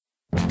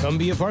Come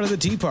be a part of the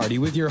Tea Party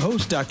with your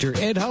host, Dr.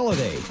 Ed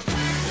Holliday.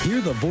 Hear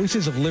the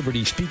voices of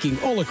liberty speaking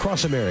all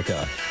across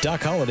America.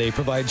 Doc Holliday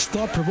provides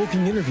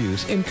thought-provoking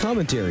interviews and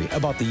commentary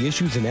about the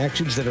issues and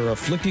actions that are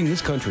afflicting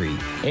this country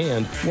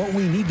and what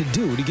we need to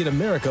do to get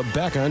America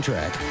back on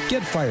track.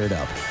 Get fired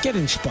up. Get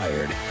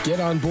inspired. Get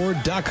on board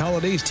Doc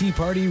Holliday's Tea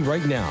Party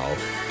right now.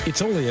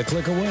 It's only a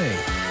click away.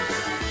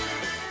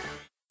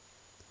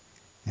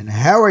 And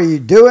how are you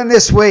doing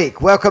this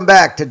week? Welcome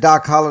back to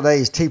Doc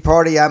Holliday's Tea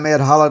Party. I'm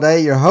Ed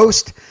Holliday, your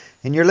host,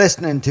 and you're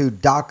listening to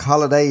Doc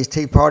Holliday's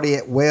Tea Party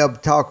at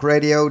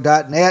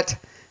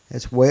webtalkradio.net.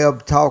 It's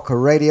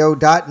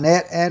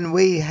webtalkradio.net, and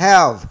we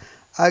have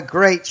a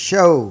great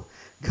show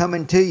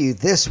coming to you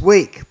this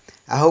week.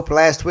 I hope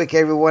last week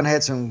everyone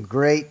had some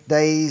great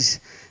days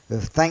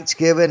of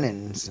Thanksgiving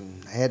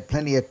and had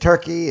plenty of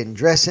turkey and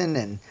dressing,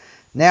 and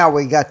now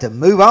we got to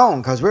move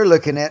on because we're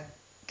looking at,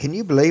 can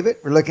you believe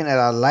it? We're looking at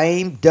a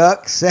lame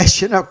duck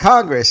session of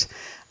Congress.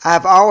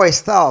 I've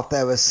always thought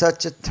there was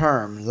such a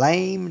term,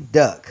 lame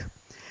duck.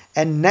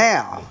 And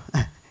now,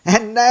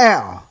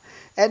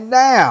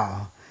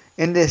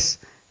 in this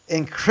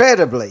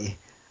incredibly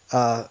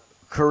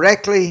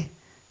correctly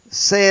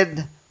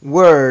said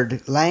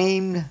word,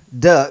 lame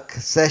duck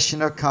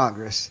session of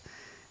Congress,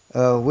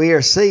 we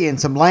are seeing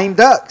some lame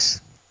ducks.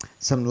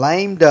 Some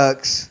lame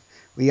ducks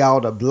we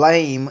ought to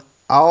blame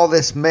all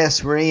this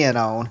mess we're in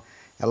on.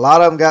 A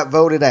lot of them got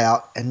voted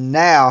out, and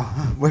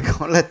now we're going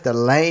to let the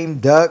lame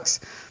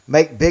ducks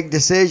make big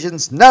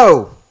decisions?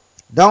 No,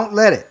 don't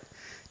let it.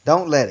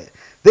 Don't let it.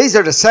 These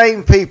are the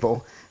same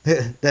people,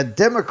 the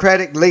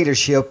Democratic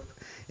leadership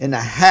in the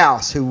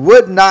House, who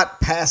would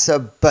not pass a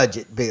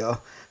budget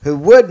bill, who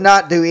would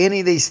not do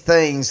any of these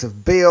things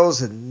of bills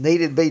that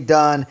needed to be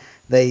done.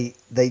 They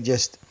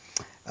just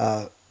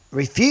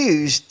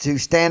refused to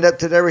stand up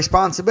to their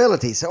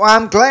responsibility. So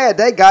I'm glad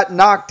they got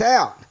knocked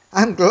out.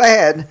 I'm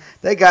glad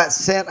they got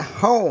sent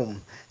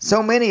home,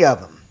 so many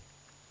of them.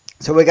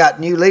 So we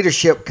got new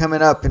leadership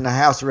coming up in the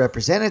House of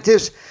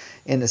Representatives.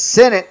 In the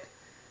Senate,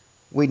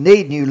 we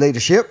need new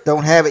leadership.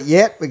 Don't have it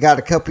yet. We got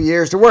a couple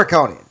years to work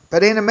on it.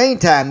 But in the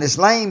meantime, this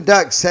lame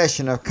duck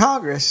session of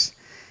Congress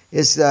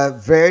is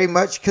very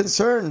much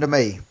concern to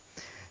me.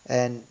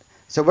 And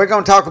so we're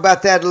going to talk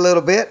about that a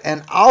little bit.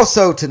 And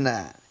also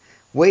tonight,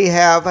 we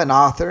have an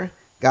author,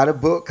 got a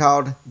book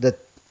called The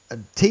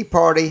Tea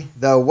Party,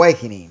 The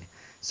Awakening.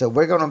 So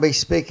we're going to be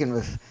speaking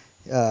with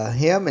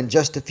him in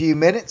just a few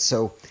minutes,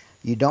 so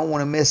you don't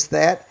want to miss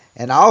that.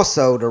 And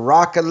also the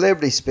Rock of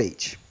Liberty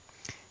speech.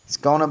 It's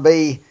going to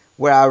be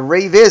where I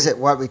revisit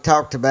what we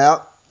talked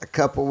about a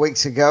couple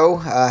weeks ago.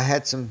 I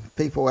had some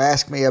people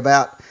ask me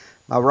about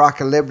my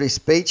Rock of Liberty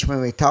speech when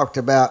we talked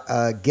about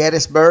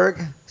Gettysburg.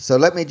 So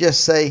let me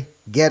just say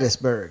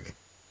Gettysburg,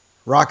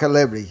 Rock of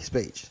Liberty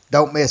speech.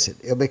 Don't miss it.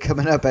 It'll be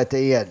coming up at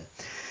the end.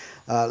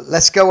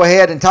 Let's go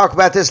ahead and talk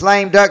about this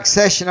lame duck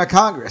session of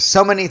Congress.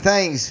 So many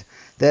things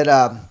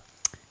that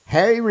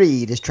Harry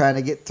Reid is trying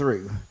to get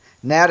through.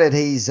 Now that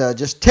he's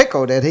just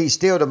tickled that he's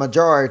still the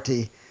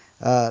majority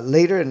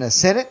leader in the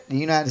Senate, the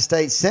United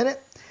States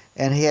Senate,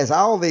 and he has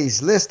all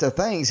these list of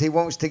things he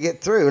wants to get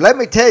through. Let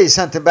me tell you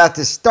something about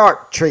this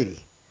START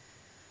treaty.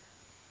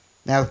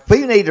 Now, if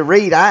people need to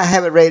read, I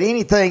haven't read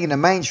anything in the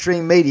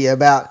mainstream media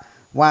about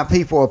why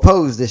people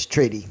oppose this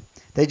treaty.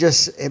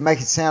 It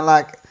makes it sound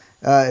like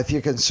if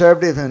you're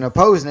conservative and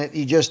opposing it,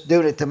 you're just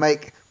doing it to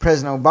make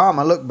President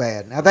Obama look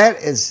bad. Now,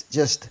 that is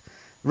just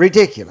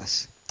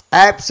ridiculous.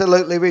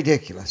 Absolutely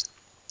ridiculous.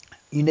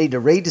 You need to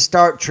read the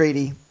START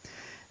treaty.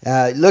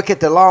 Look at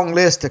the long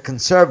list of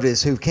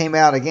conservatives who came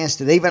out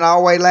against it, even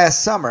all the way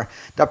last summer.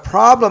 The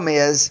problem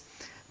is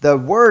the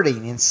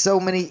wording in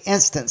so many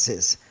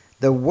instances.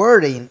 The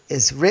wording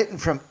is written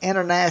from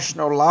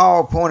international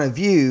law point of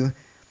view,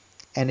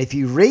 and if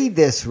you read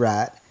this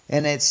right,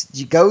 and it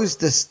goes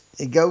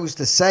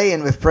to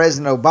saying with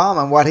President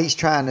Obama and what he's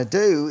trying to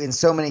do in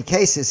so many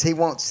cases, he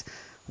wants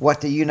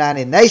what the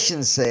United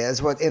Nations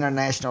says, what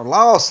international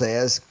law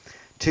says,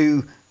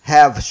 to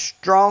have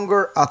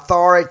stronger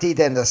authority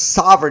than the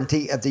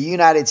sovereignty of the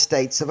United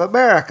States of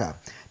America.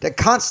 The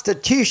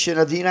Constitution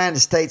of the United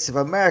States of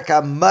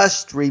America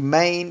must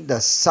remain the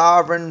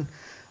sovereign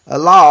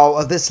law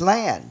of this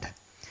land.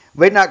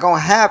 We're not going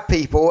to have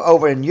people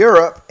over in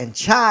Europe and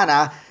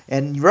China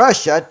and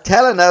Russia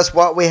telling us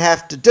what we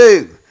have to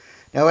do.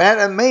 Now, that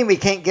doesn't mean we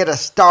can't get a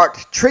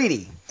START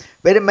treaty,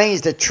 but it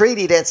means the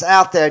treaty that's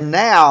out there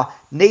now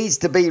needs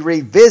to be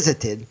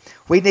revisited.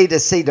 We need to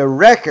see the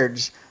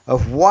records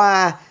of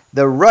why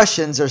the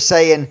Russians are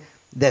saying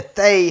that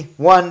they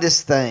won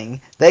this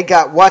thing, they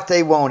got what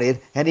they wanted,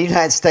 and the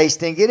United States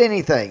didn't get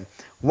anything.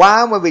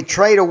 Why would we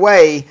trade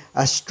away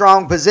a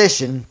strong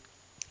position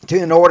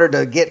in order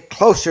to get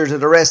closer to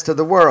the rest of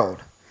the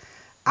world?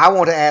 I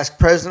want to ask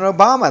President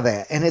Obama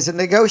that and his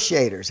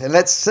negotiators, and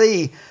let's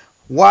see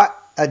what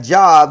a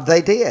job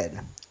they did.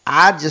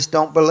 I just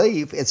don't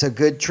believe it's a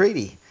good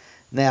treaty.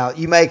 Now,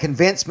 you may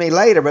convince me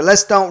later, but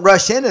let's don't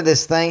rush into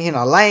this thing in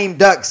a lame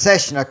duck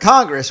session of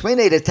Congress. We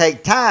need to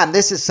take time.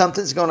 This is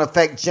something that's going to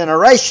affect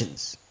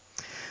generations.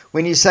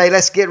 when you say,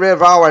 let's get rid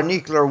of all our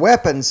nuclear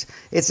weapons,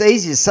 it's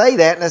easy to say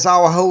that, and let's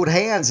all hold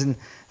hands and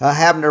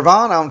have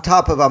nirvana on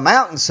top of a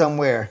mountain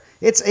somewhere.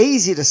 It's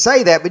easy to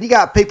say that, but you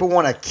got people who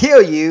want to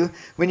kill you,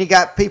 when you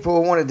got people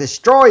who want to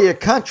destroy your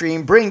country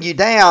and bring you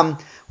down.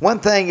 One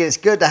thing it's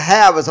good to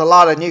have is a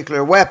lot of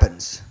nuclear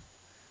weapons.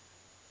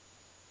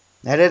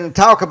 They didn't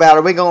talk about,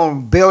 are we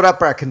going to build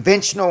up our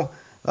conventional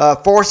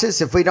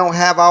forces if we don't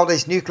have all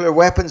these nuclear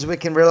weapons we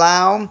can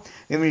rely on?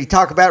 And when you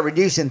talk about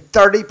reducing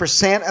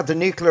 30% of the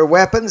nuclear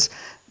weapons,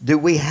 do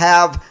we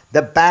have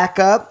the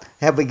backup?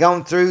 Have we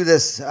gone through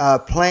this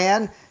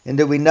plan? And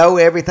do we know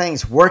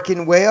everything's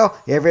working well?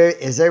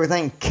 Is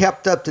everything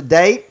kept up to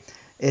date?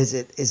 Is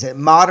it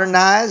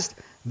modernized?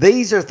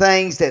 These are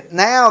things that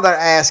now they're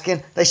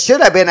asking. They should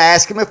have been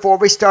asking before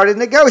we started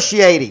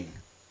negotiating.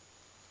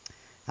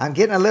 I'm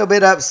getting a little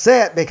bit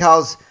upset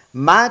because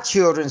my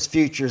children's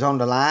future's on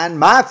the line.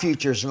 My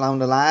future's on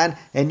the line.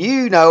 And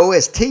you know,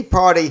 as Tea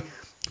Party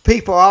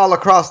people all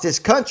across this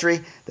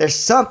country, there's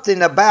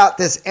something about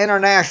this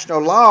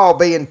international law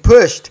being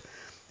pushed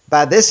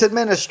by this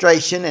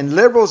administration and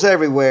liberals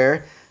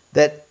everywhere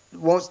that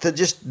wants to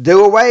just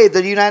do away with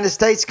the United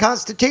States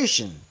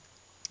Constitution.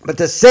 But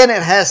the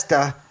Senate has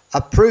to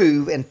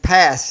approve and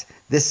pass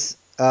this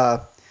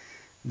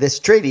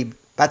treaty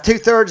by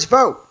 2/3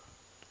 vote.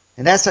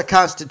 And that's a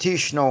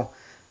constitutional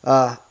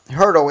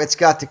hurdle it's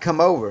got to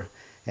come over.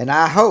 And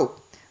I hope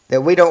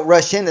that we don't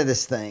rush into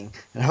this thing.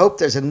 And I hope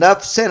there's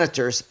enough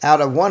senators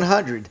out of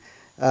 100.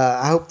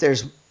 I hope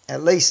there's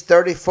at least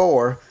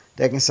 34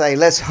 that can say,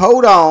 let's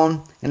hold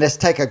on and let's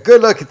take a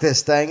good look at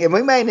this thing. And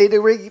we may need to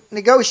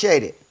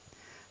renegotiate it.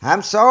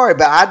 I'm sorry,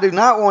 but I do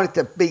not want it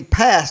to be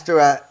passed through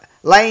a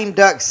lame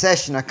duck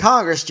session of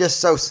Congress just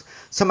so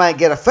somebody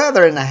get a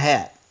feather in the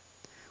hat.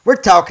 We're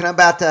talking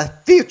about the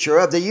future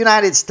of the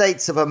United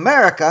States of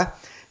America,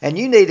 and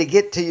you need to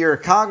get to your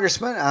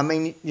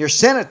congressman, your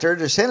senator.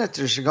 The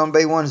senators are going to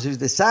be ones who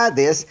decide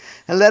this,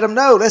 and let them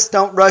know, let's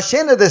don't rush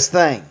into this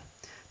thing.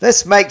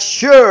 Let's make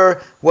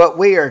sure what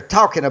we are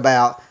talking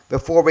about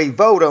before we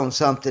vote on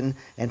something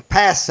and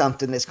pass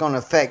something that's going to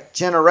affect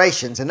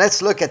generations. And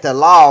let's look at the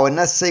law and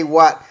let's see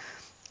what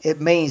it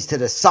means to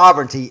the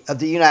sovereignty of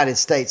the United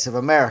States of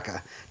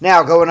America.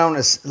 Now, going on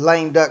this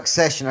lame duck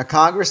session of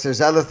Congress,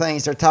 there's other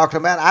things they're talking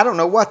about. I don't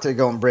know what they're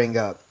going to bring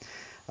up.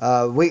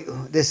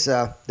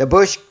 The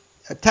Bush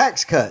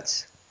tax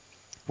cuts.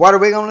 What are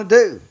we going to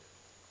do?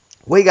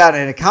 We got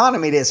an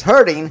economy that's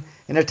hurting,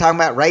 and they're talking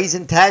about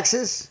raising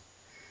taxes.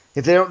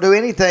 If they don't do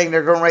anything,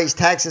 they're going to raise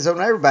taxes on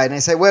everybody. And they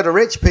say, well, the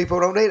rich people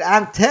don't need it.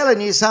 I'm telling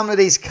you, some of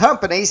these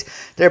companies,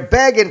 they're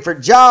begging for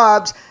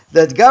jobs.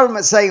 The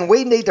government's saying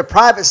we need the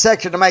private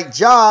sector to make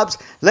jobs.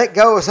 Let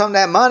go of some of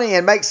that money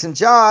and make some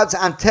jobs.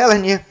 I'm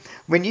telling you,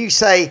 when you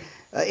say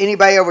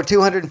anybody over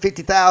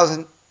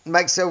 $250,000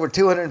 makes over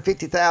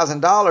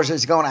 $250,000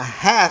 is going to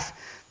have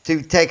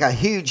to take a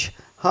huge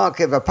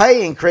hunk of a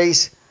pay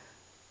increase,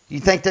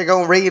 you think they're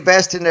going to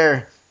reinvest in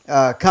their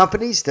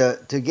companies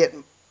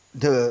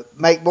to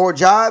make more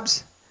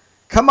jobs?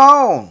 Come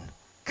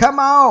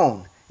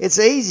on. It's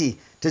easy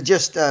to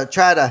just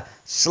try to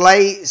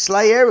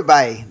slay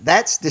everybody.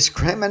 That's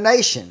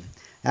discrimination.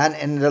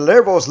 And the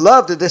liberals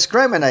love to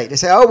discriminate. They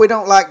say, oh, we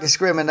don't like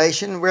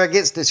discrimination. We're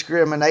against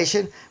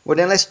discrimination. Well,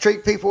 then let's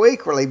treat people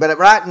equally. But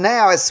right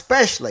now,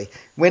 especially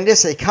when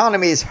this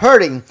economy is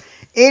hurting,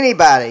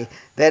 anybody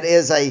that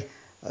is a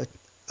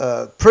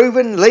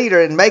proven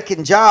leader in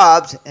making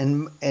jobs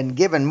and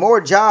giving more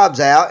jobs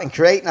out and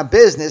creating a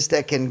business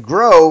that can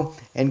grow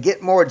and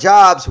get more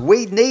jobs,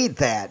 we need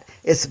that.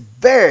 It's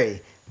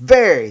very,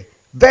 very,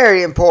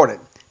 very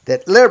important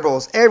that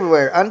liberals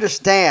everywhere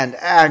understand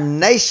our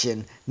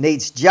nation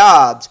needs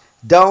jobs.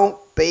 Don't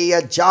be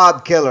a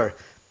job killer.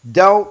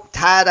 Don't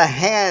tie the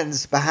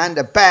hands behind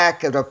the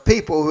back of the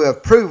people who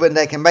have proven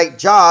they can make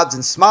jobs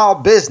in small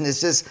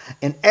businesses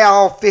in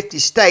all 50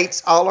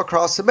 states all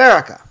across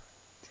America.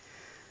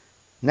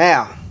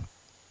 Now,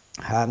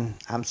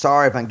 I'm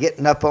sorry if I'm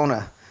getting up on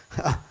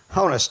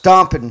a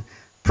stump and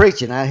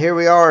preaching. Now, here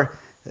we are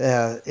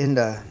in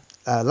the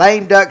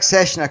lame duck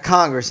session of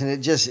Congress, and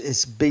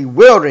it's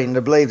bewildering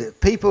to believe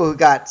that people who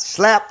got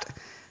slapped,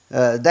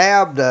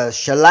 dabbed,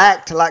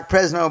 shellacked, like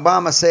President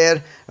Obama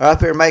said, are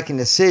up here making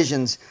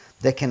decisions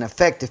that can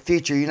affect the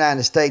future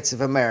United States of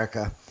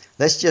America.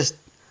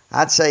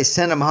 I'd say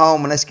send them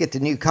home and let's get the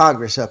new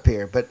Congress up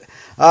here. But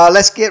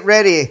let's get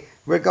ready.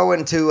 We're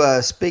going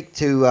to speak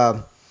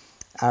to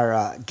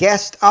our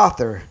guest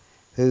author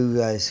who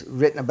has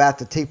written about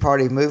the Tea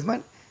Party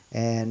movement,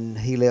 and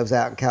he lives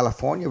out in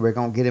California. We're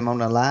going to get him on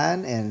the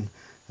line, and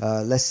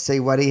let's see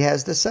what he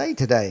has to say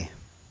today.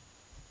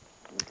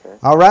 Okay.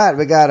 All right,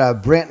 we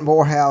got Brent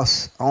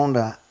Morehouse on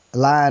the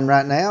line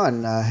right now,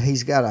 and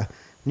he's got a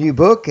new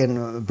book.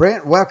 And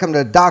Brent, welcome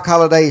to Doc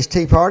Holliday's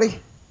Tea Party.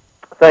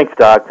 Thanks,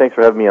 Doc. Thanks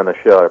for having me on the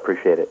show. I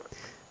appreciate it.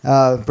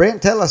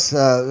 Brent, tell us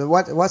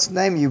what's the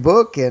name of your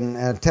book,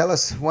 and tell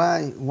us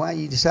why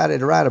you decided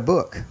to write a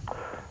book.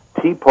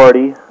 Tea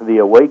Party: The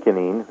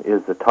Awakening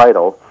is the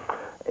title,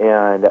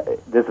 and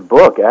this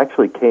book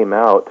actually came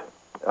out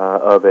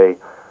of a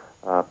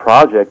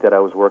project that I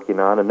was working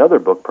on, another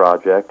book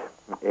project.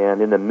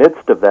 And in the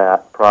midst of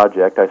that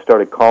project, I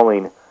started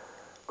calling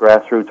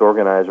grassroots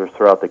organizers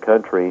throughout the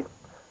country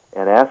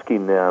and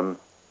asking them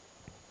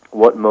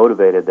what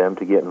motivated them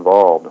to get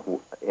involved.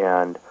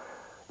 And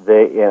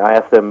I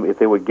asked them if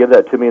they would give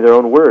that to me in their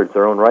own words,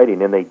 their own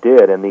writing, and they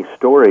did. And these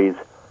stories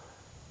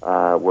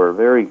were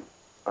very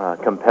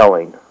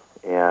compelling.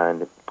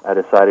 And I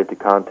decided to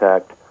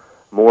contact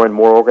more and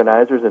more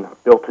organizers and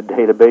built a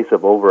database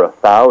of over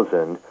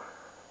 1,000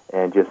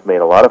 and just made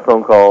a lot of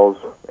phone calls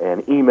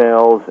and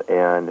emails.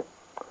 And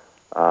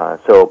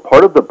so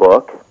part of the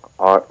book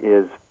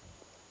is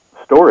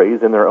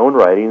stories in their own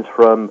writings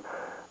from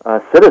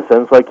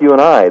citizens like you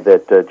and I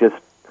that just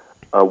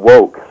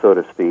awoke, so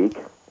to speak.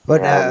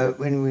 But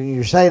when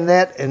you're saying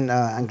that, and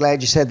I'm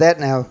glad you said that.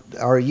 Now,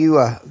 are you?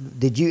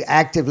 Did you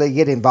actively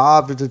get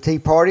involved with the Tea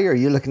Party, or are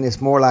you looking at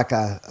this more like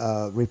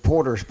a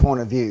reporter's point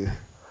of view?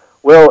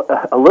 Well,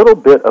 a little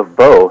bit of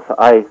both.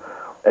 I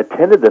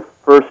attended the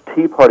first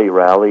Tea Party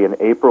rally in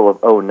April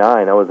of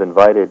 '09. I was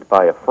invited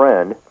by a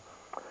friend,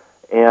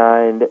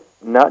 and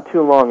not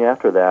too long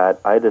after that,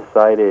 I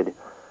decided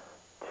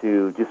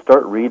to just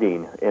start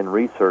reading and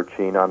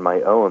researching on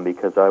my own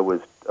because I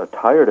was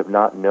tired of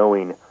not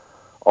knowing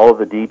all of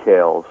the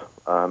details.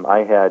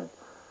 I had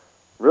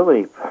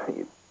really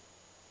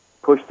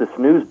pushed the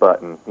snooze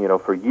button,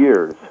 for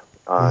years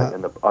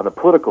on the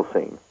political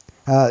scene.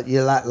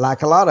 You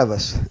like a lot of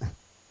us.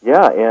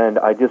 Yeah, and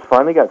I just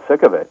finally got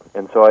sick of it,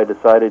 and so I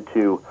decided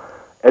to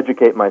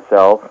educate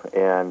myself,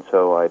 and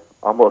so I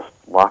almost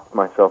locked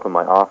myself in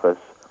my office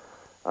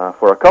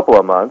for a couple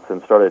of months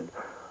and started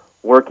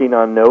working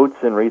on notes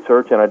and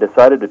research, and I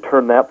decided to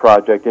turn that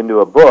project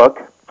into a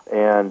book.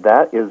 And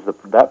that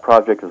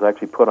project is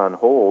actually put on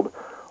hold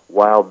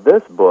while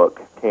this book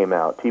came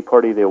out, Tea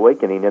Party: The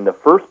Awakening. And the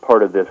first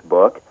part of this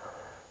book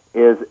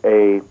is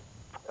a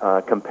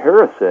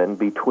comparison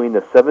between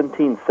the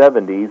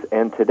 1770s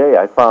and today.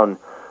 I found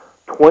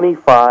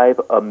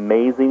 25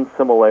 amazing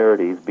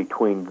similarities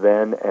between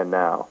then and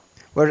now.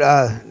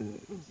 Well,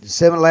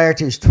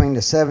 similarities between the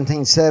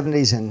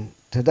 1770s and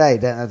today.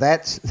 Now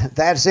that's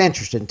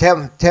interesting.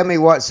 Tell me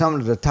what some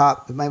of the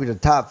top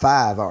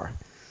 5 are.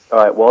 All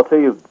right. Well, I'll tell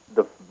you.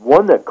 The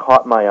one that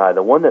caught my eye,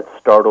 the one that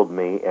startled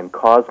me and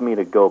caused me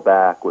to go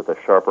back with a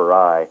sharper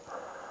eye,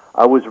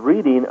 I was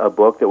reading a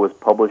book that was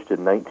published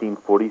in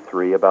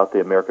 1943 about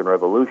the American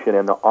Revolution,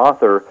 and the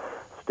author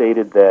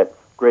stated that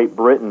Great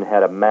Britain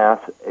had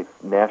amassed a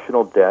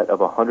national debt of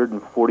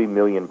 140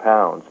 million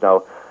pounds.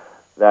 Now,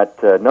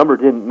 that number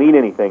didn't mean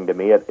anything to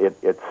me.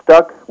 It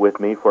stuck with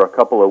me for a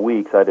couple of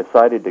weeks. I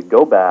decided to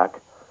go back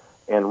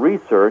and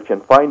research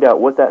and find out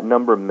what that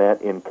number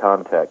meant in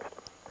context.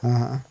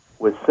 Uh-huh.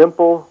 With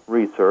simple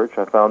research,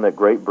 I found that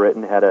Great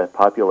Britain had a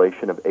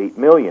population of 8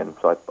 million.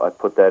 So I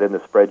put that in the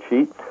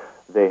spreadsheet.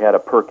 They had a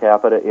per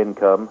capita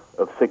income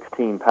of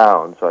 16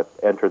 pounds. So I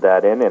entered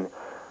that in, and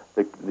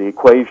the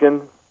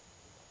equation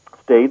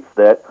states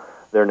that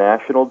their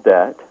national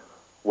debt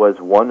was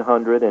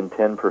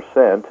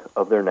 110%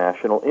 of their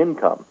national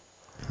income.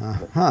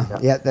 Uh-huh.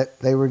 Yeah,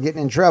 that they were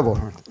getting in trouble.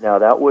 Now,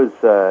 that was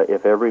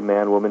if every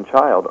man, woman,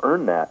 child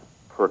earned that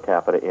per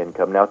capita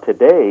income. Now,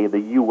 today, the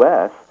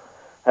U.S.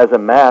 has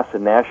amassed a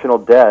national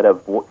debt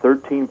of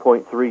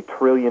 $13.3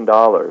 trillion.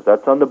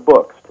 That's on the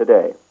books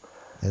today.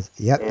 That's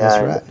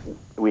right.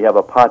 We have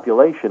a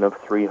population of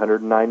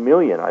 309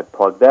 million. I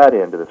plugged that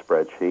into the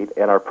spreadsheet,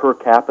 and our per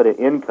capita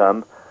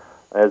income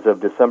as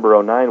of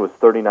December 09 was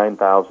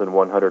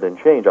 39,100 and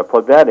change. I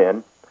plugged that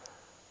in,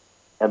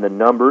 and the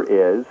number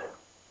is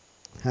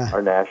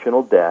our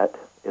national debt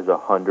is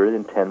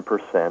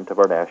 110% of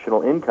our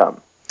national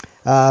income.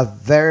 I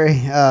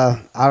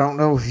don't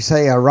know if you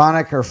say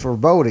ironic or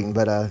foreboding,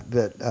 but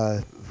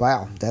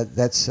wow,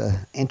 that's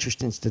an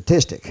interesting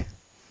statistic.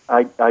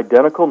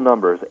 Identical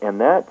numbers,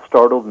 and that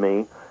startled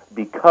me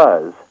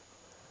because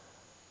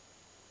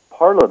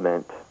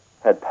Parliament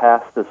had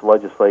passed this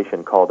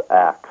legislation called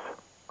Acts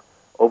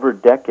over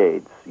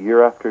decades,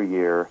 year after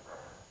year,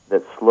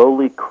 that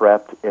slowly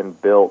crept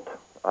and built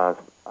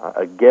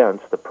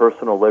against the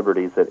personal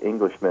liberties that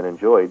Englishmen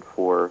enjoyed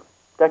for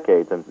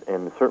decades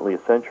and certainly a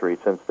century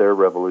since their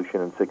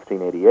revolution in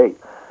 1688.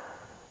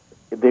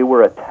 They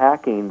were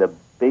attacking the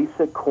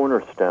basic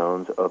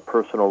cornerstones of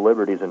personal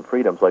liberties and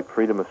freedoms, like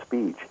freedom of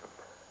speech.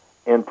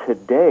 And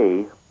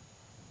today,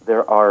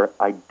 there are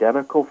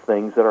identical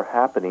things that are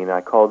happening. I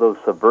call those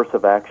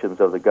subversive actions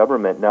of the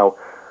government. Now,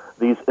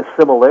 these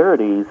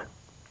similarities,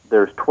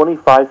 there's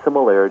 25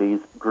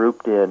 similarities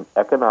grouped in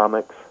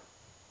economics,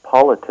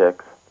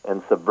 politics,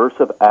 and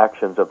subversive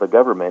actions of the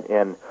government.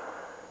 And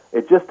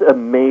it just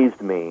amazed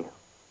me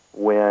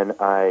when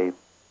I,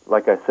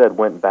 like I said,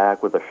 went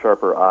back with a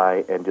sharper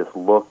eye and just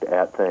looked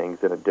at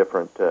things in a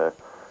different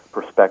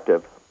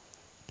perspective.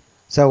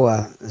 So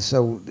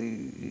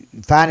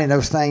finding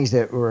those things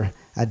that were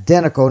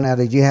identical. Now,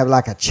 did you have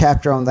like a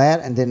chapter on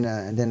that, and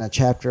then a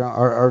chapter,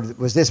 or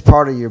was this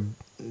part of your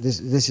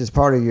this is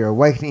part of your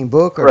Awakening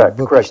book? Or correct.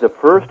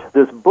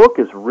 This book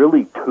is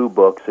really 2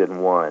 books in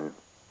one.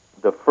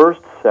 The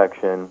first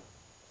section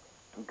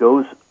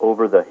goes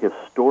over the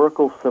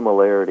historical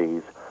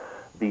similarities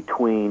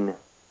between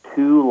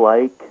two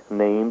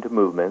like-named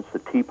movements, the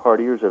Tea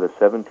Partiers of the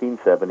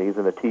 1770s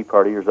and the Tea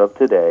Partiers of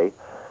today,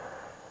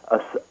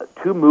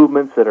 two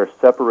movements that are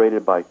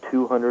separated by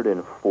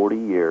 240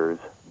 years,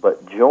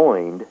 but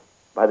joined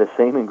by the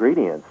same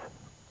ingredients.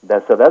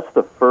 So that's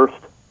the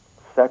first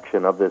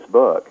section of this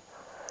book.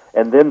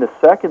 And then the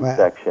second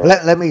section...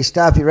 Let me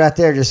stop you right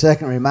there just a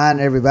second, remind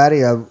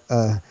everybody,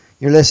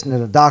 you're listening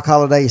to Doc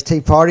Holliday's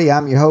Tea Party.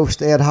 I'm your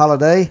host, Ed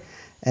Holliday,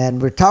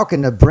 and we're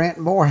talking to Brent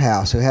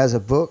Morehouse, who has a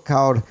book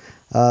called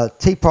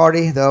Tea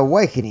Party, The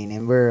Awakening,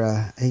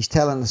 and he's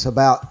telling us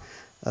about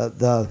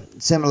the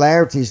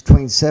similarities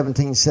between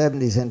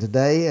 1770s and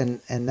today, and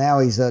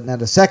now now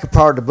the second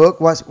part of the book,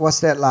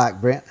 what's that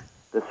like, Brent?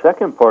 The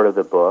second part of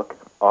the book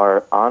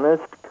are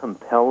honest,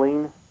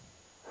 compelling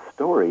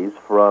stories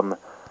from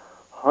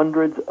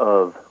hundreds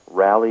of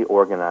rally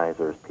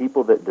organizers,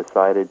 people that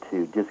decided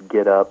to just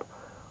get up,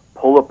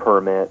 pull a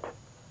permit,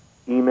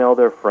 email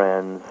their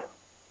friends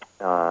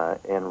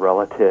and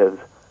relatives,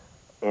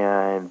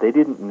 and they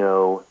didn't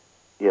know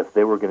if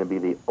they were going to be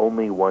the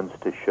only ones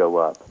to show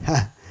up.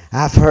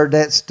 I've heard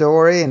that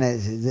story, and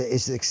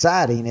it's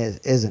exciting,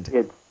 isn't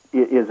it?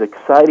 It is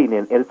exciting,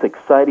 and it's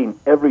exciting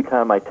every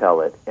time I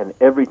tell it, and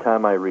every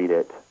time I read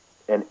it,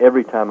 and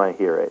every time I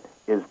hear it,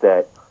 is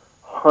that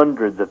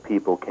hundreds of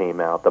people came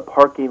out. The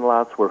parking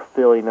lots were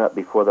filling up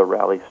before the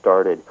rally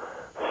started.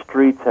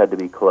 Streets had to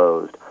be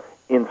closed.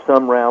 In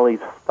some rallies,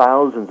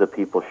 thousands of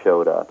people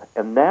showed up.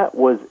 And that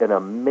was an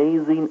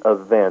amazing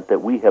event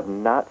that we have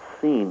not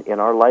seen in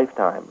our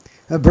lifetime.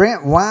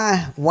 Brent,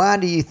 why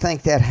do you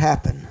think that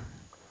happened?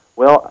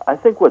 Well, I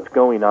think what's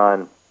going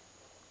on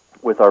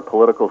with our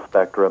political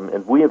spectrum,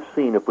 and we have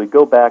seen, if we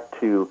go back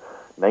to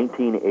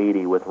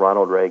 1980 with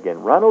Ronald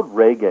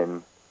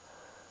Reagan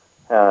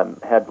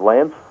had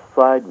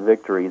landslide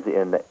victories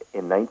in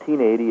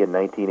 1980 and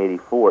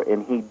 1984,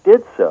 and he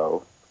did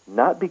so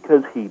not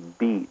because he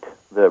beat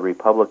the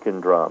Republican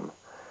drum.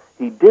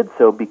 He did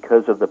so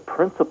because of the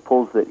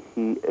principles that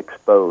he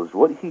exposed,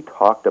 what he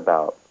talked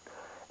about,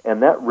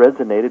 and that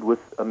resonated with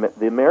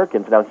the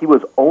Americans. Now, he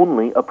was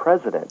only a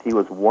president. He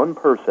was one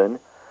person,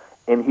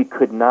 and he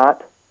could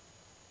not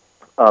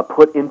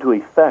put into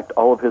effect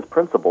all of his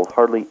principles,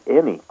 hardly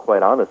any,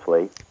 quite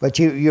honestly. But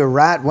you're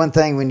right. One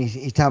thing when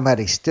you talk about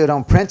he stood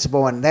on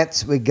principle, and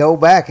we go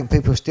back and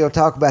people still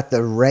talk about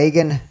the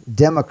Reagan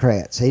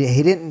Democrats.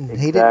 He didn't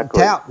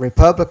tout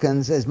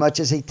Republicans as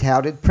much as he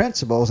touted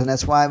principles, and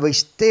that's why we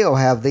still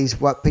have these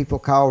what people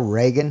call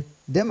Reagan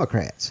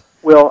Democrats.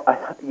 Well,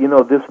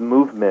 this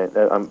movement,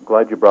 I'm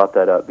glad you brought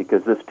that up,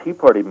 because this Tea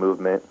Party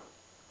movement,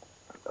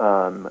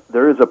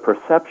 there is a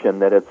perception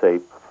that it's a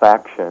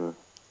faction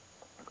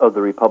of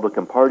the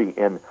Republican Party,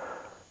 and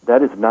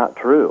that is not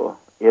true.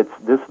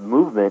 This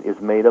movement is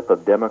made up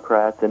of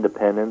Democrats,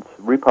 Independents,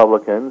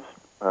 Republicans,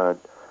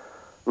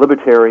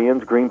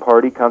 Libertarians, Green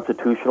Party,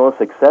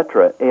 Constitutionalists,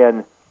 etc.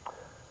 And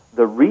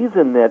the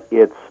reason that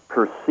it's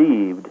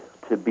perceived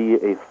to be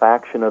a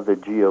faction of the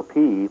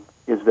GOP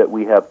is that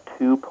we have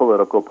two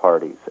political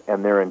parties,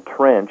 and they're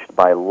entrenched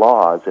by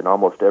laws in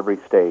almost every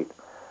state.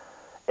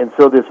 And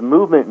so this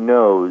movement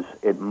knows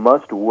it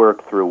must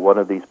work through one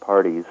of these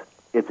parties.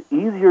 It's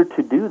easier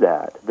to do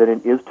that than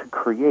it is to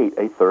create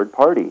a third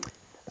party.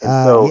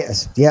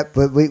 Yes, yep,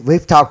 but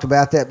we've talked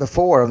about that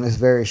before on this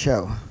very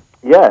show.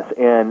 Yes,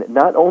 and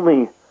not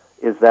only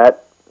is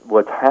that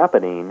what's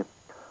happening,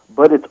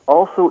 but it's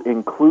also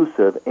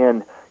inclusive.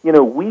 And,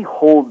 we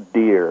hold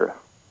dear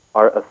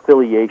our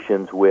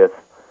affiliations with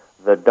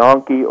the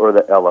donkey or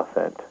the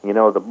elephant,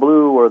 the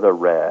blue or the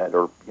red,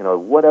 or,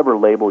 whatever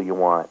label you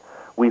want.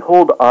 We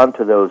hold on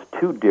to those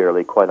too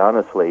dearly, quite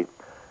honestly.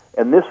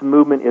 And this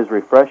movement is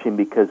refreshing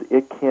because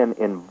it can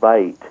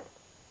invite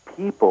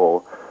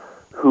people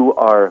who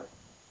are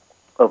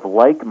of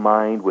like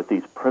mind with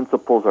these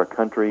principles our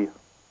country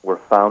were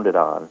founded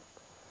on.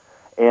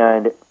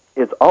 And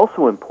it's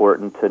also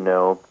important to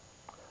know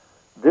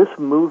this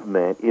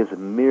movement is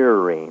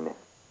mirroring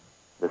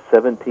the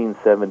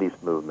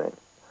 1770s movement.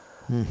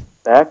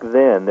 Back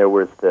then, there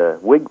was the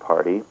Whig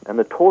Party and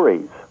the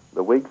Tories,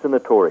 the Whigs and the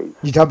Tories.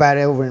 You talk about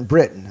it over in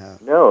Britain?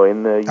 No,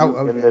 in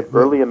the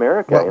early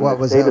America. What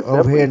was it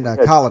over here in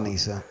the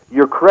colonies?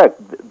 You're correct.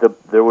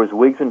 There was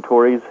Whigs and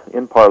Tories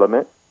in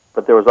Parliament,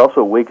 but there was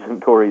also Whigs and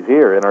Tories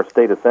here in our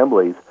state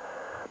assemblies.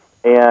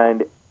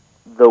 And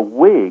the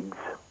Whigs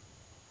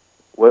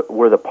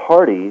were the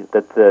party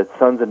that the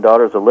Sons and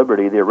Daughters of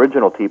Liberty, the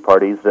original Tea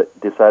Parties, that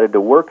decided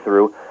to work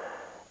through.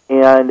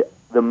 And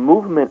the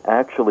movement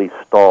actually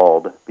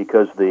stalled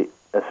because the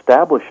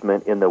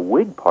establishment in the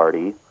Whig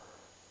Party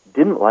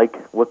didn't like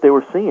what they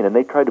were seeing, and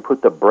they tried to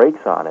put the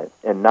brakes on it.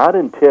 And not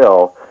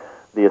until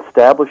the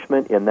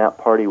establishment in that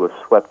party was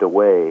swept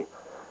away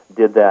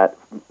did that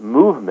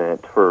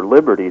movement for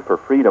liberty, for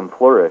freedom,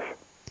 flourish.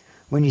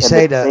 When you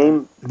say the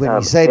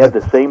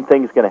same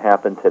thing's going to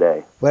happen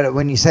today. Well,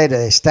 when you say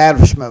the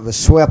establishment was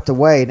swept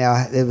away,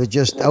 now it was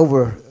just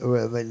over.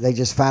 They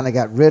just finally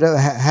got rid of it.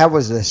 How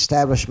was the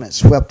establishment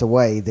swept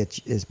away? That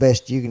as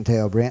best you can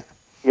tell, Brent.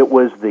 It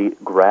was the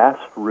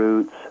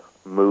grassroots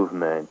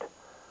movement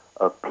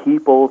of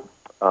people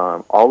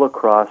all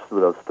across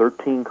those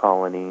 13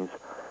 colonies.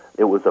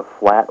 It was a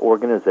flat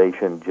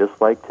organization just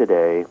like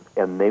today,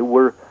 and they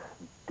were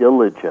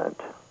diligent,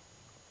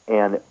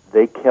 and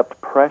they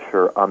kept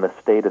pressure on the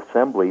state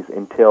assemblies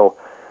until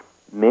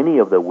many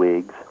of the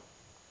Whigs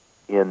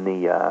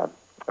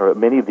or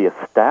many of the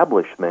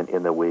establishment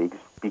in the Whigs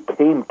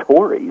became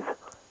Tories.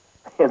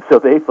 And so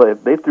they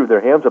threw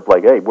their hands up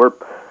like, hey,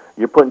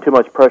 you're putting too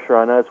much pressure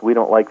on us. We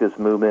don't like this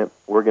movement.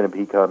 We're going to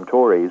become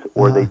Tories.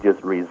 Or they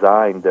just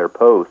resigned their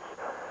posts.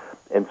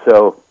 And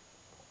so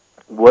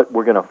what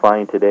we're going to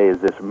find today is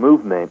this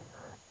movement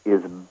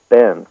is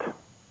bent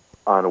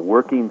on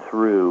working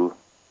through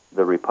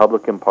the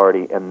Republican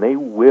Party, and they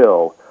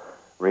will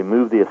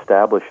remove the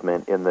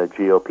establishment in the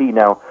GOP.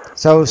 Now,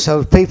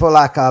 so people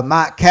like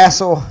Mike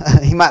Castle,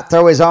 he might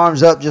throw his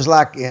arms up just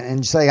like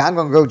and say, I'm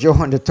going to go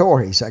join the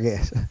Tories, I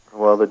guess.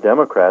 Well, the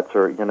Democrats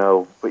are,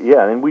 but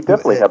yeah, and we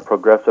definitely have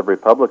progressive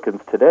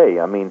Republicans today.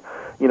 I mean,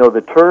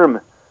 the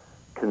term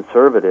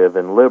conservative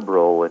and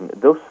liberal, and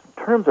those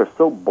terms are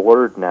so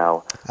blurred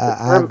now.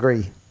 I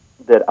agree.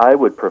 That I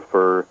would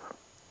prefer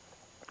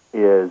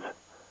is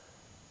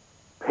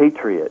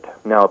patriot.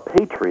 Now,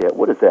 patriot,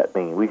 what does that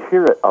mean? We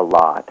hear it a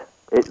lot.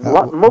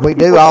 We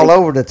do all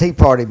over the Tea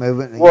Party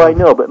movement. Well, I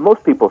know, but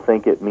most people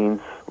think it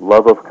means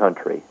love of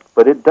country.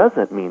 But it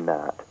doesn't mean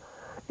that.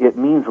 It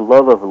means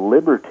love of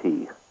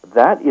liberty.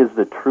 That is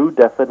the true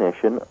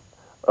definition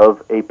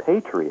of a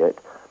patriot,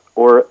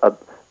 or a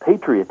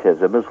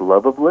patriotism is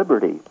love of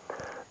liberty.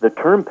 The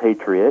term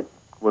patriot,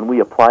 when we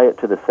apply it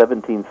to the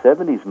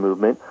 1770s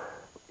movement,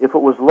 if it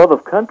was love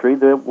of country,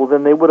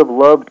 then they would have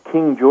loved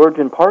King George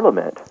in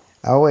Parliament.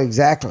 Oh,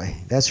 exactly.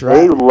 That's right.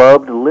 They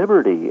loved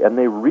liberty, and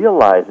they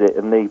realized it,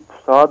 and they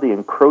saw the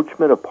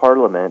encroachment of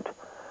Parliament,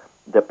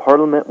 that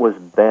Parliament was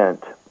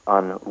bent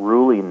on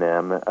ruling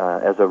them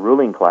as a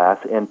ruling class,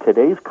 and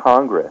today's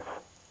Congress,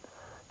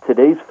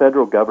 today's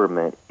federal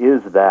government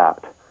is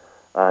that.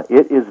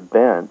 It is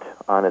bent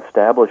on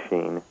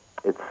establishing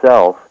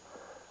itself,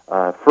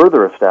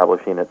 further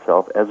establishing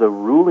itself as a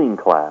ruling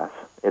class.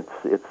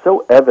 It's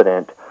so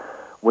evident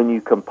when you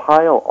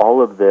compile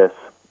all of this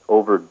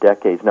over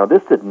decades. Now,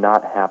 this did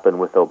not happen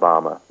with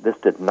Obama. This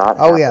did not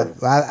happen. Oh, yeah.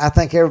 I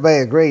think everybody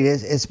agreed.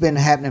 It's been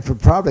happening for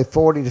probably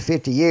 40 to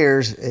 50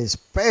 years,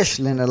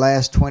 especially in the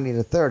last 20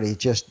 to 30.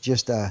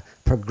 Just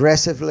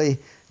progressively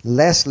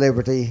less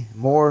liberty,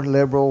 more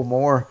liberal,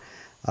 more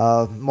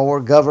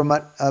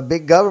government,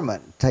 big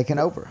government taking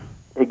over.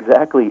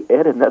 Exactly,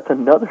 Ed, and that's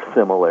another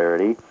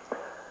similarity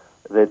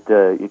that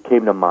it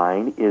came to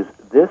mind is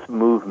this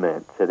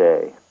movement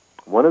today.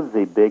 One of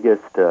the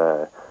biggest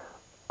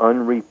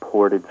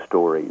unreported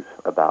stories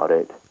about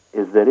it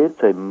is that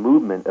it's a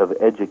movement of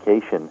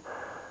education.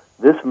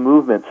 This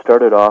movement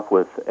started off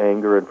with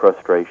anger and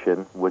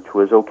frustration, which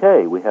was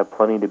okay. We have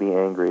plenty to be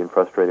angry and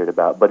frustrated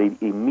about, but it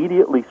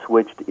immediately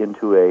switched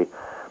into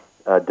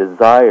a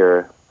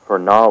desire for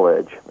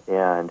knowledge.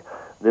 And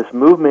this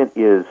movement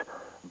is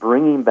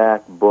bringing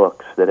back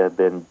books that have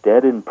been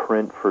dead in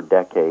print for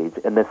decades,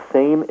 and the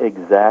same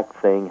exact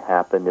thing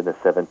happened in the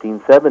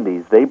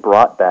 1770s. They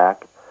brought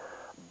back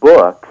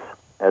books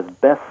as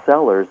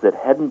bestsellers that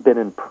hadn't been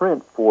in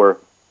print for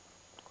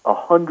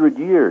 100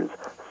 years,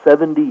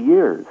 70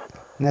 years.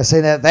 Now,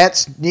 see,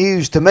 that's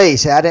news to me.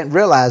 See, I didn't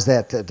realize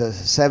that the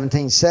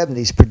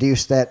 1770s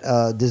produced that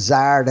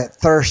desire, that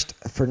thirst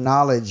for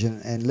knowledge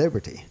and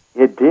liberty.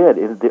 It did.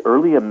 The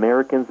early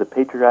Americans, the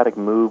patriotic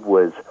move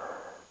was,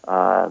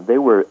 they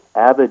were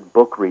avid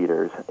book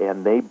readers,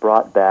 and they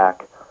brought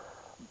back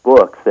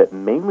books that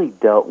mainly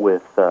dealt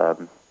with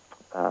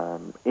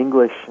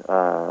English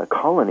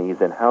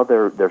colonies and how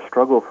their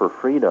struggle for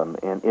freedom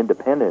and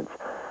independence.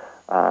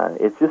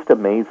 It's just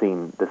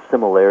amazing the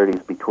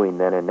similarities between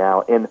then and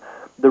now. And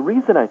the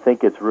reason I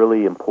think it's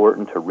really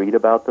important to read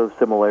about those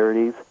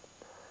similarities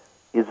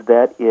is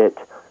that it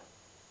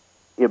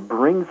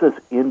brings us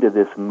into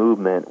this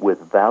movement with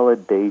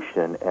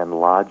validation and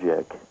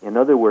logic. In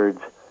other words,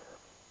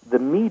 the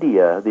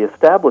media, the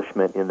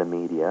establishment in the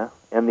media,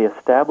 and the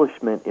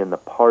establishment in the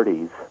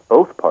parties,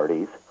 both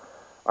parties,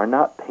 are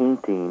not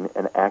painting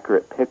an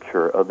accurate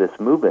picture of this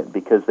movement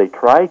because they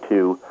try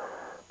to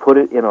put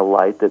it in a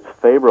light that's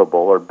favorable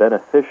or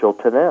beneficial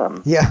to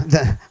them.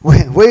 Yeah,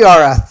 we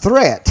are a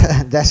threat.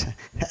 That's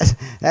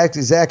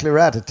exactly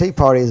right. The Tea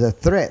Party is a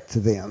threat to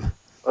them.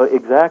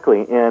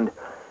 Exactly, and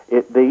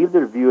they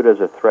either view it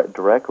as a threat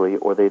directly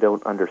or they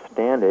don't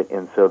understand it,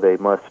 and so they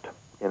must,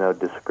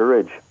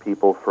 discourage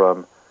people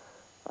from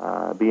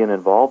being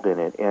involved in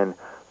it. And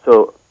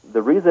so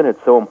the reason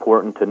it's so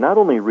important to not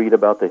only read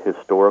about the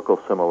historical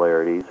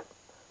similarities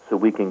so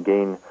we can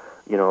gain,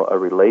 a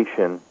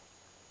relation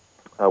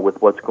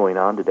with what's going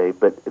on today,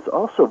 but it's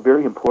also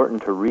very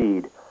important to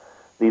read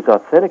these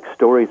authentic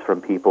stories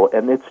from people,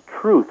 and it's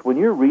truth. When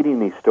you're reading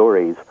these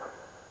stories,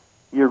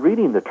 you're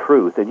reading the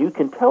truth, and you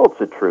can tell it's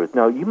the truth.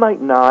 Now, you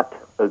might not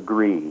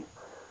agree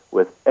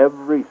with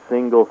every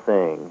single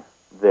thing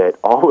that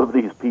all of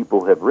these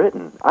people have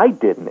written. I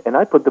didn't, and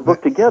I put the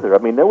book together. I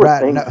mean, there were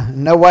Right. things...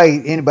 No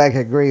way anybody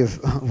could agree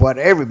with what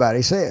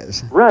everybody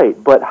says.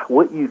 Right, but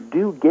what you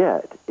do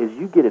get is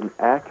you get an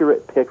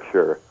accurate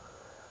picture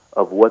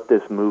of what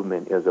this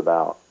movement is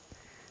about.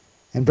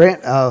 And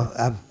Brent,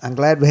 I'm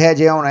glad we had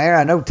you on air.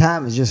 I know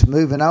time is just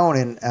moving on,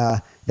 and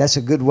that's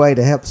a good way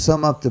to help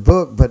sum up the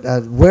book. But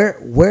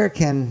where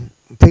can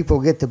people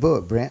get the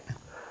book, Brent?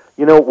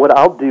 You know, what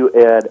I'll do,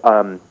 Ed,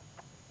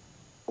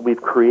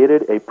 we've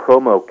created a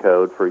promo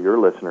code for your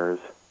listeners,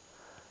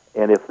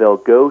 and if they'll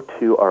go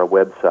to our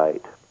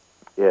website,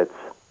 it's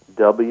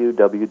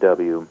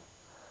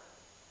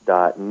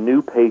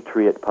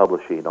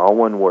www.newpatriotpublishing, all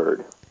one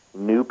word,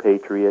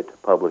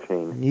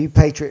 newpatriotpublishing.com.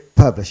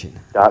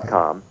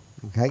 Newpatriotpublishing.com.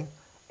 Okay.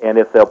 And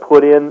if they'll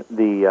put in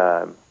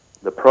the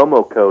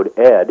promo code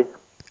ED,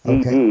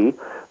 ED,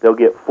 they'll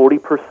get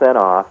 40%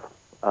 off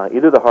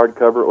either the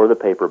hardcover or the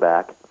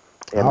paperback.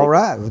 And all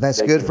right. Well,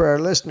 that's good for our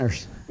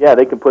listeners. Yeah,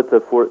 they can put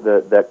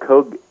that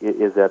code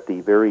is at the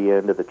very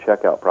end of the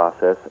checkout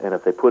process, and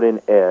if they put in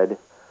ED,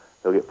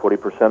 they'll get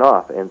 40%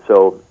 off. And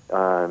so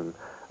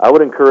I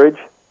would encourage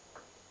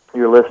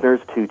your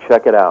listeners to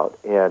check it out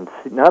and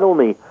not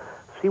only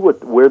see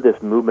where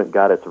this movement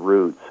got its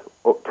roots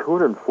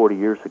 240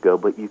 years ago,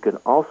 but you can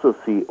also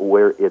see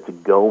where it's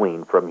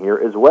going from here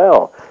as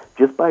well.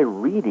 Just by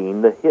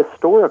reading the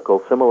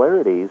historical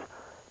similarities,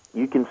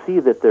 you can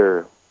see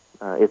that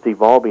it's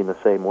evolving the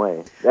same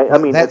way. I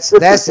mean, that's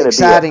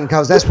exciting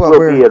because that's what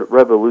we're... It will be a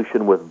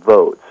revolution with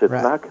votes. It's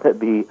not going to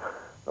be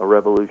a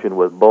revolution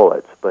with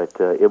bullets, but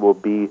it will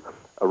be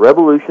a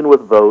revolution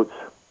with votes.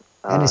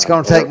 And it's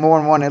going to take more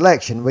than one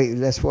election.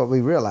 That's what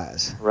we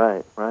realize.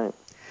 Right, right.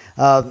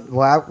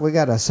 Well, we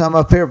got to sum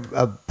up here.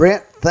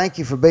 Brent, thank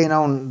you for being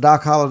on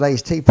Doc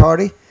Holliday's Tea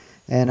Party,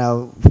 and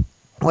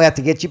we'll have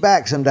to get you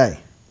back someday.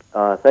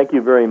 Thank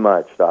you very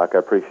much, Doc. I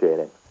appreciate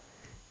it.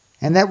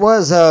 And that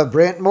was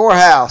Brent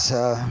Morehouse,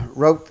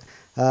 wrote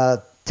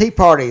Tea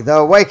Party, The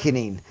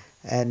Awakening.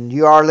 And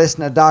you are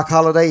listening to Doc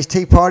Holliday's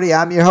Tea Party.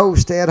 I'm your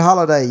host, Ed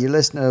Holliday. You're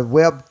listening to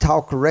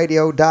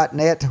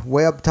webtalkradio.net,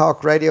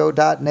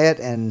 webtalkradio.net.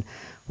 And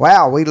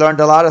wow, we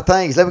learned a lot of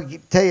things. Let me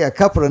tell you a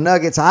couple of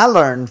nuggets I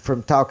learned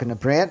from talking to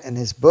Brent. And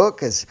his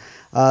book is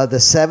the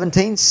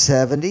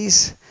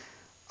 1770s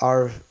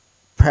are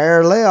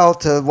parallel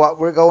to what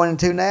we're going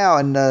into now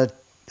in the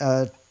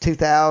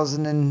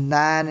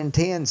 2009 and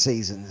 10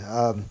 season.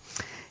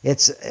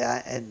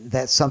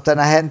 That's something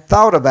I hadn't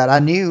thought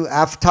about.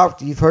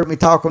 You've heard me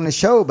talk on the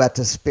show about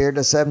the spirit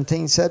of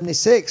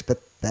 1776,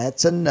 but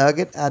that's a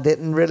nugget I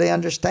didn't really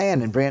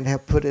understand, and Brent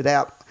helped put it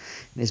out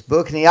in his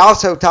book. And he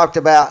also talked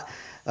about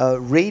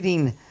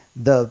reading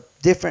the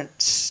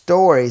different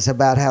stories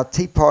about how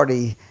Tea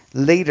Party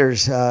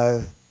leaders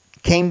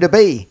came to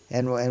be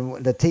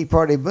and the Tea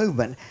Party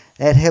movement.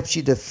 That helps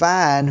you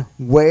define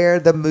where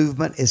the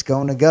movement is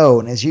going to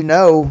go. And as you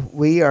know,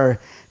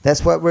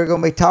 that's what we're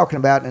going to be talking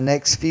about in the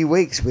next few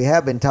weeks. We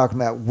have been talking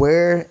about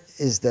where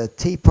is the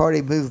Tea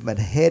Party movement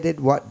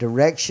headed, what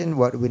direction,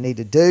 what do we need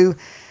to do.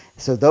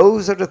 So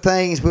those are the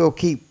things we'll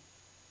keep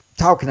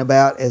talking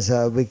about as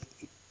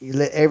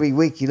every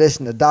week you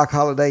listen to Doc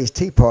Holliday's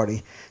Tea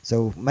Party.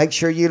 So make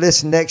sure you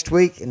listen next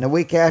week. And the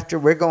week after,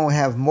 we're going to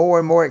have more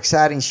and more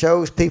exciting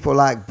shows. People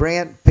like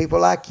Brent,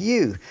 people like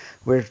you.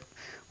 We're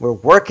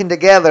working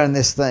together in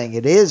this thing.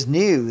 It is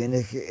new, and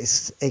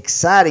it's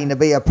exciting to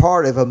be a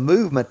part of a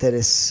movement that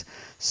is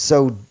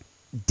so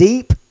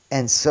deep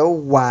and so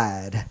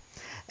wide.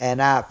 And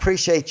I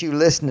appreciate you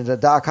listening to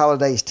Doc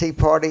Holliday's Tea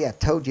Party. I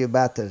told you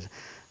about the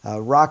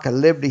Rock of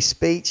Liberty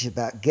speech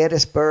about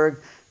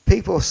Gettysburg.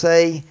 People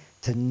say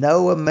to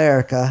know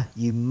America,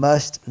 you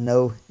must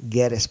know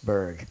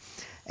Gettysburg.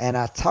 And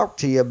I talked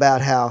to you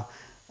about how,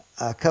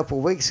 a couple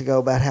of weeks ago,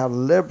 about how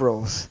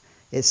liberals,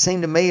 it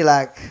seemed to me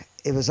like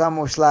it was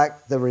almost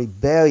like the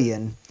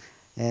rebellion,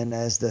 and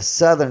as the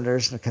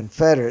Southerners, the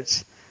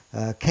Confederates,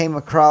 came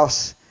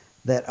across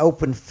that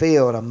open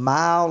field a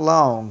mile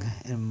long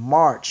and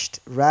marched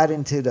right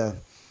into the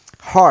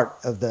heart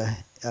of the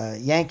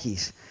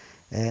Yankees,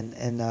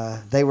 and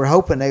they were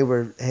hoping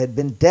had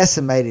been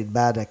decimated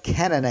by the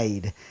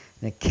cannonade.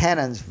 And the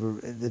cannons were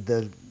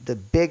the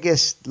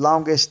biggest,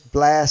 longest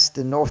blast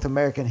in North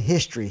American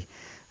history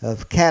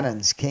of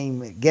cannons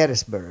came at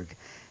Gettysburg,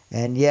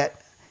 and yet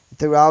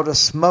through all the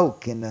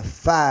smoke and the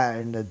fire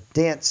and the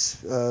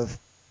dense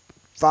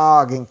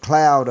fog and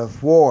cloud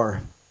of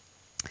war,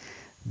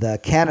 the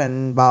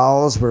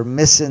cannonballs were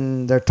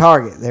missing their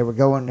target. They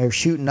were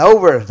shooting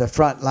over the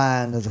front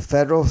line of the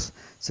Federals,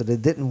 so they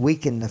didn't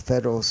weaken the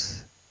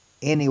Federals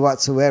any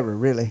whatsoever,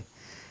 really.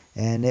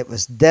 And it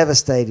was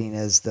devastating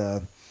as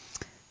the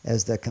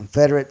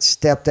Confederates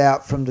stepped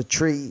out from the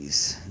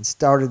trees and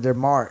started their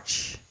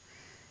march.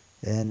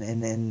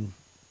 And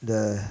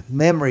the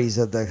memories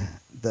of the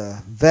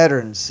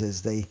veterans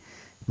as they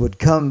would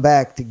come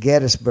back to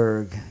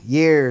Gettysburg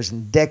years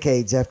and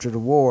decades after the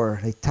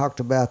war, they talked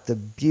about the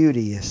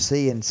beauty of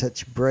seeing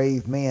such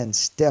brave men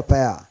step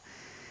out.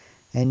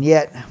 And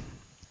yet,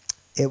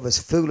 it was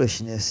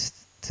foolishness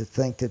to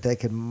think that they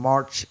could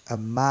march a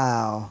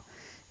mile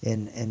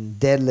in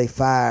deadly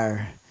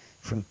fire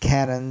from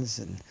cannons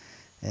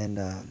and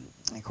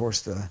of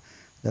course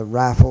the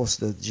rifles,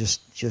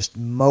 just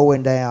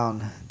mowing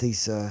down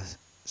these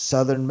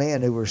Southern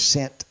men who were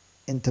sent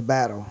into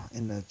battle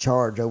in the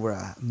charge over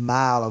a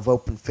mile of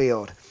open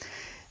field.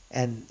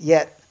 And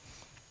yet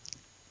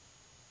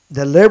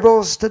the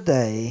liberals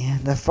today,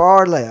 the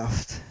far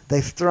left,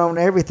 they've thrown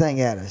everything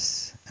at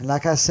us. And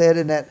like I said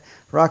in that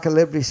Rock of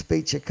Liberty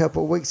speech a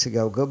couple of weeks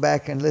ago, go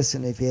back and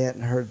listen if you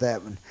hadn't heard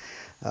that one.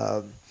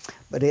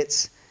 But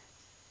it's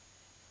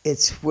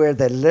where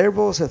the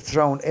liberals have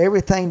thrown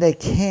everything they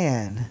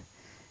can,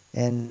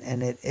 and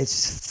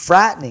it's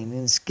frightening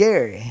and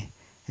scary.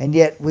 And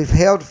yet we've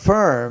held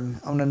firm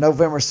on the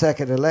November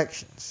 2nd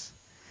elections.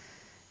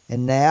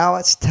 And now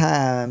it's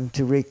time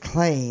to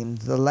reclaim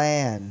the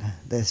land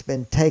that's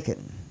been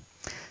taken.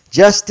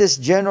 Just as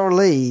General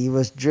Lee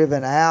was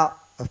driven out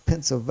of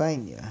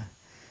Pennsylvania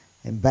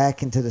and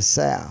back into the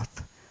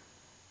South,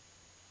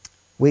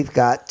 we've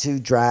got to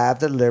drive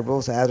the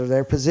liberals out of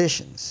their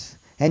positions.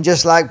 And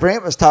just like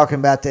Brent was talking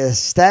about the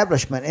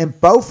establishment in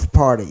both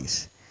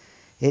parties,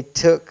 it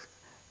took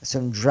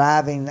some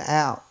driving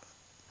out.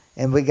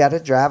 And we got to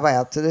drive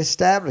out to the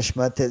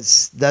establishment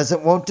that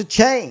doesn't want to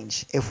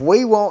change. If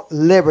we want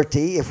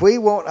liberty, if we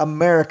want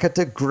America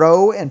to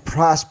grow and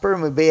prosper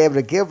and we'll be able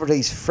to give her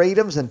these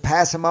freedoms and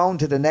pass them on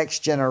to the next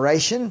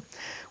generation,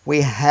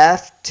 we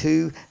have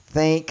to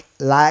think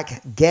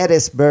like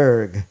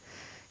Gettysburg.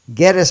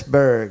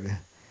 Gettysburg,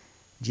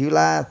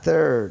 July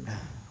 3rd.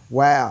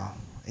 Wow,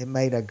 it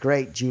made a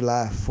great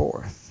July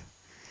 4th.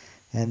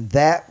 And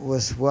that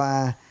was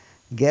why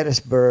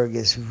Gettysburg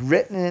is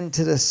written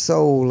into the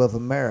soul of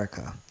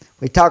America.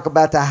 We talk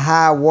about the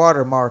high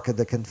water mark of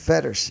the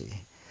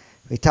Confederacy.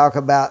 We talk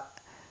about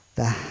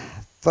the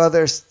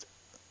furthest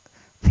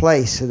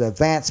place of the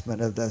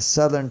advancement of the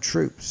Southern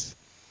troops.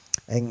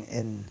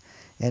 And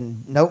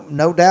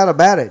no doubt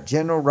about it,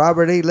 General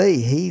Robert E.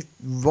 Lee, he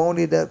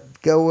wanted to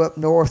go up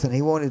north and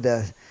he wanted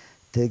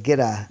to get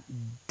a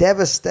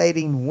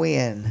devastating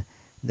wind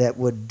that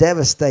would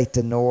devastate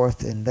the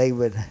North, and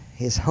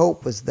his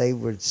hope was they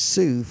would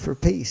sue for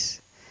peace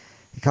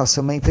because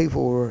so many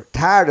people were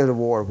tired of the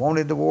war,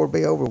 wanted the war to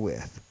be over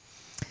with.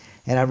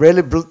 And I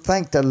really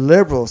think the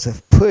liberals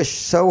have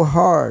pushed so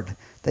hard,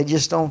 they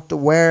just want to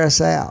wear us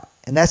out.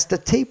 And that's the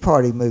Tea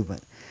Party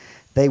movement.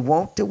 They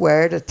want to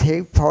wear the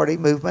Tea Party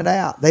movement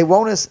out. They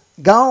want us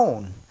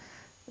gone.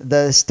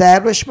 The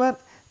establishment,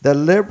 the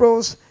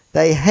liberals,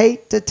 they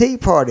hate the Tea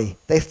Party.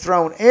 They've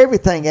thrown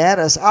everything at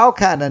us, all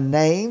kind of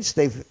names.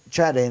 They've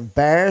tried to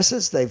embarrass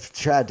us. They've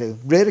tried to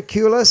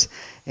ridicule us.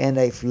 And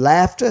they've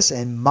laughed us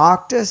and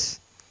mocked us.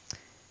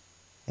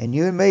 And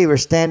you and me, we're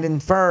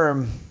standing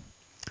firm.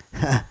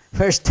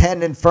 We're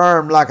standing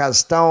firm like a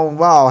stone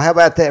wall. How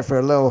about that for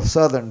a little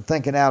Southern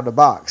thinking out of the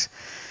box?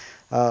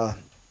 But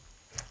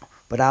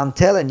I'm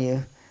telling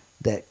you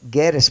that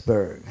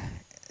Gettysburg,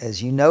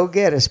 as you know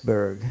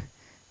Gettysburg,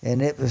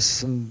 and it was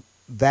some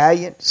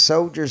valiant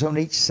soldiers on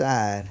each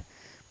side,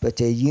 but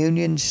the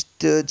Union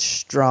stood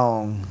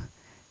strong,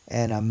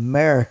 and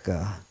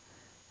America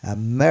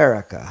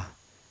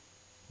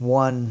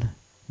won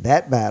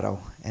that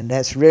battle, and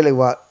that's really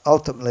what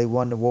ultimately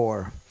won the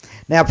war.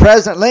 Now,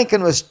 President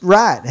Lincoln was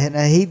right, and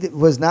he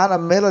was not a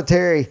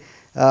military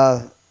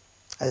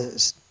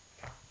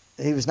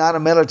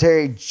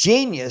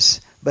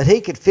genius, but he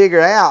could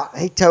figure out.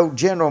 He told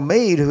General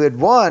Meade, who had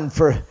won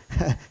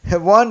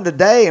the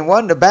day and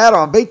won the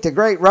battle and beat the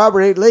great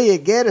Robert E. Lee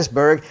at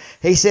Gettysburg,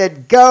 he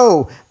said,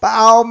 "Go, by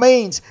all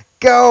means,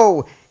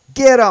 go,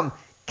 get them,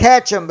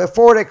 catch them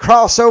before they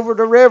cross over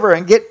the river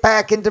and get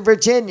back into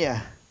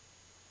Virginia."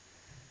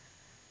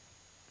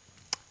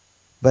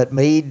 But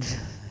Meade,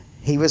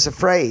 he was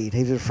afraid.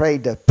 He was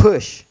afraid to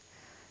push.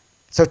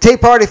 So Tea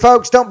Party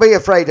folks, don't be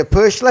afraid to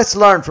push. Let's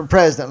learn from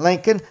President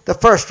Lincoln, the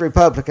first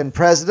Republican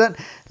president.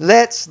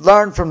 Let's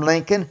learn from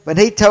Lincoln when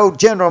he told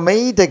General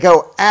Meade to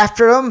go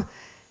after them.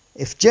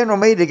 If General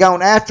Meade had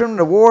gone after them,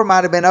 the war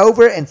might have been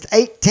over in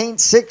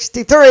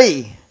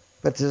 1863.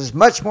 But there's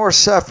much more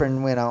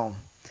suffering went on.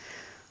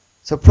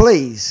 So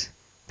please,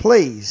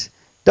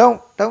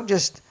 don't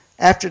just,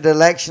 after the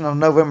election on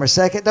November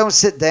 2nd, don't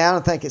sit down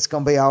and think it's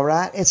going to be all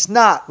right. It's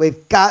not.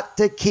 We've got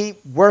to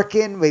keep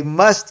working. We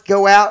must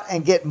go out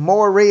and get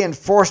more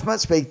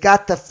reinforcements. We've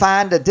got to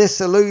find the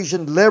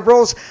disillusioned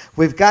liberals.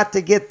 We've got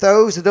to get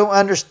those who don't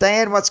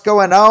understand what's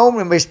going on,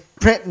 and we're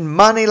printing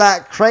money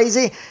like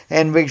crazy,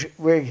 and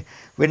we're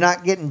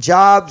not getting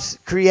jobs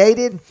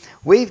created.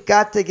 We've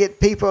got to get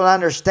people to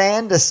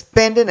understand the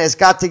spending has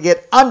got to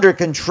get under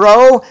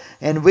control,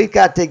 and we've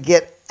got to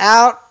get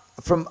out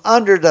from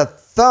under the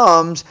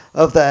thumbs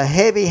of the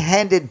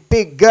heavy-handed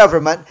big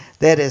government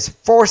that is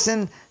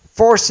forcing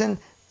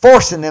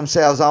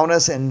themselves on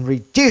us and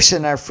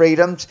reducing our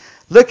freedoms.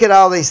 Look at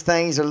all these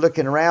things are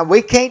looking around.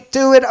 We can't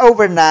do it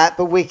overnight,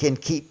 but we can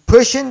keep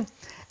pushing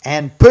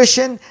and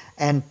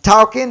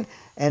talking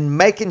and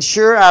making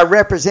sure our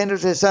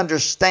representatives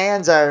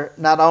understands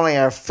not only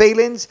our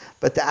feelings,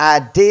 but the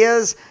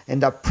ideas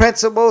and the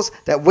principles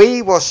that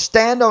we will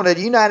stand on the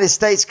United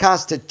States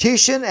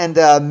Constitution, and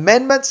the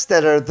amendments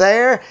that are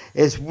there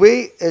is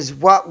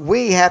what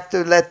we have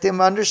to let them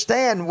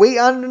understand. We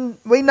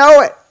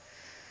know it.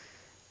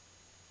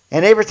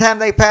 And every time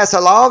they pass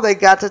a law, they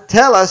got to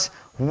tell us,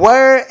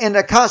 where in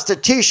the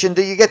Constitution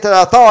do you get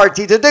the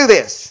authority to do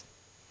this?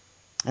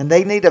 And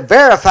they need to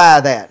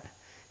verify that.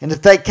 And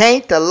if they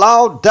can't, the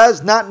law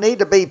does not need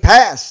to be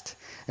passed.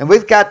 And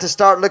we've got to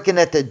start looking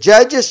at the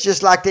judges,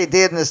 just like they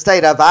did in the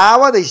state of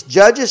Iowa. These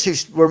judges who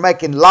were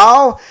making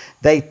law,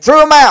 they threw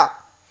them out.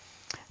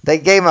 They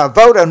gave them a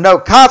vote of no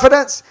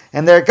confidence,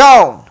 and they're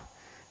gone.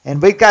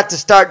 And we've got to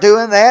start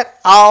doing that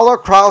all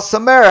across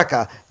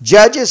America.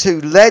 Judges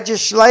who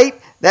legislate,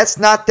 that's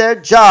not their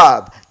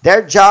job.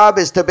 Their job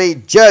is to be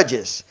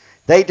judges.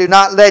 They do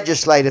not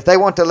legislate. If they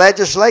want to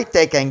legislate,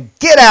 they can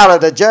get out of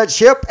the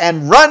judgeship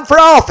and run for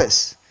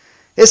office.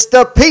 It's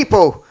the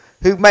people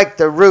who make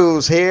the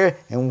rules here,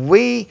 and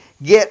we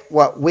get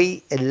what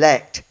we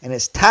elect. And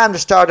it's time to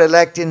start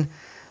electing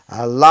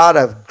a lot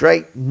of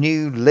great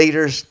new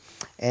leaders.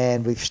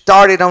 And we've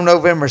started on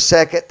November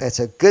 2nd. That's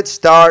a good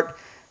start.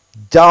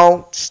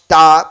 Don't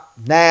stop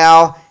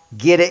now.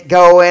 Get it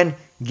going.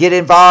 Get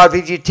involved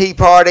with your Tea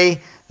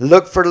Party.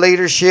 Look for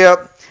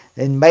leadership,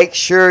 and make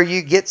sure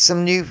you get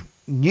some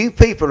new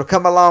people to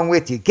come along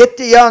with you. Get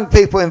the young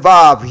people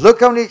involved.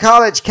 Look on your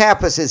college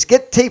campuses.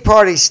 Get Tea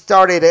Parties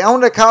started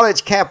on the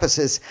college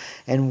campuses.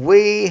 And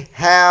we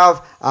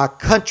have a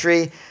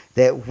country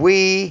that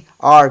we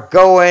are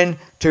going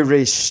to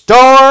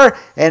restore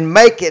and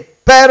make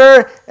it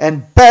better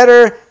and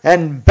better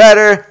and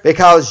better,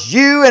 because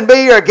you and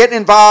me are getting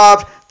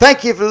involved.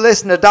 Thank you for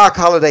listening to Doc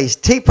Holliday's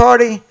Tea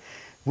Party.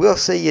 We'll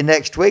see you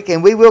next week,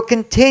 and we will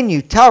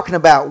continue talking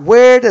about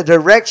where the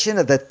direction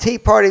of the Tea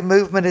Party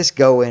movement is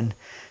going.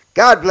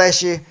 God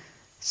bless you.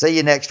 See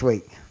you next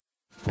week.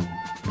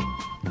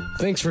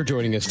 Thanks for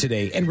joining us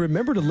today, and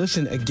remember to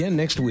listen again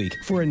next week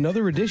for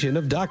another edition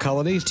of Doc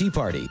Holliday's Tea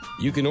Party.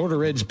 You can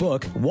order Ed's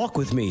book, Walk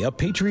With Me, A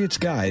Patriot's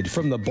Guide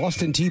from the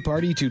Boston Tea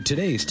Party to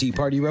today's Tea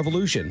Party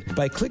Revolution,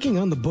 by clicking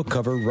on the book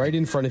cover right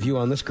in front of you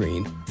on the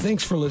screen.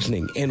 Thanks for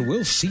listening, and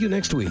we'll see you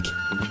next week.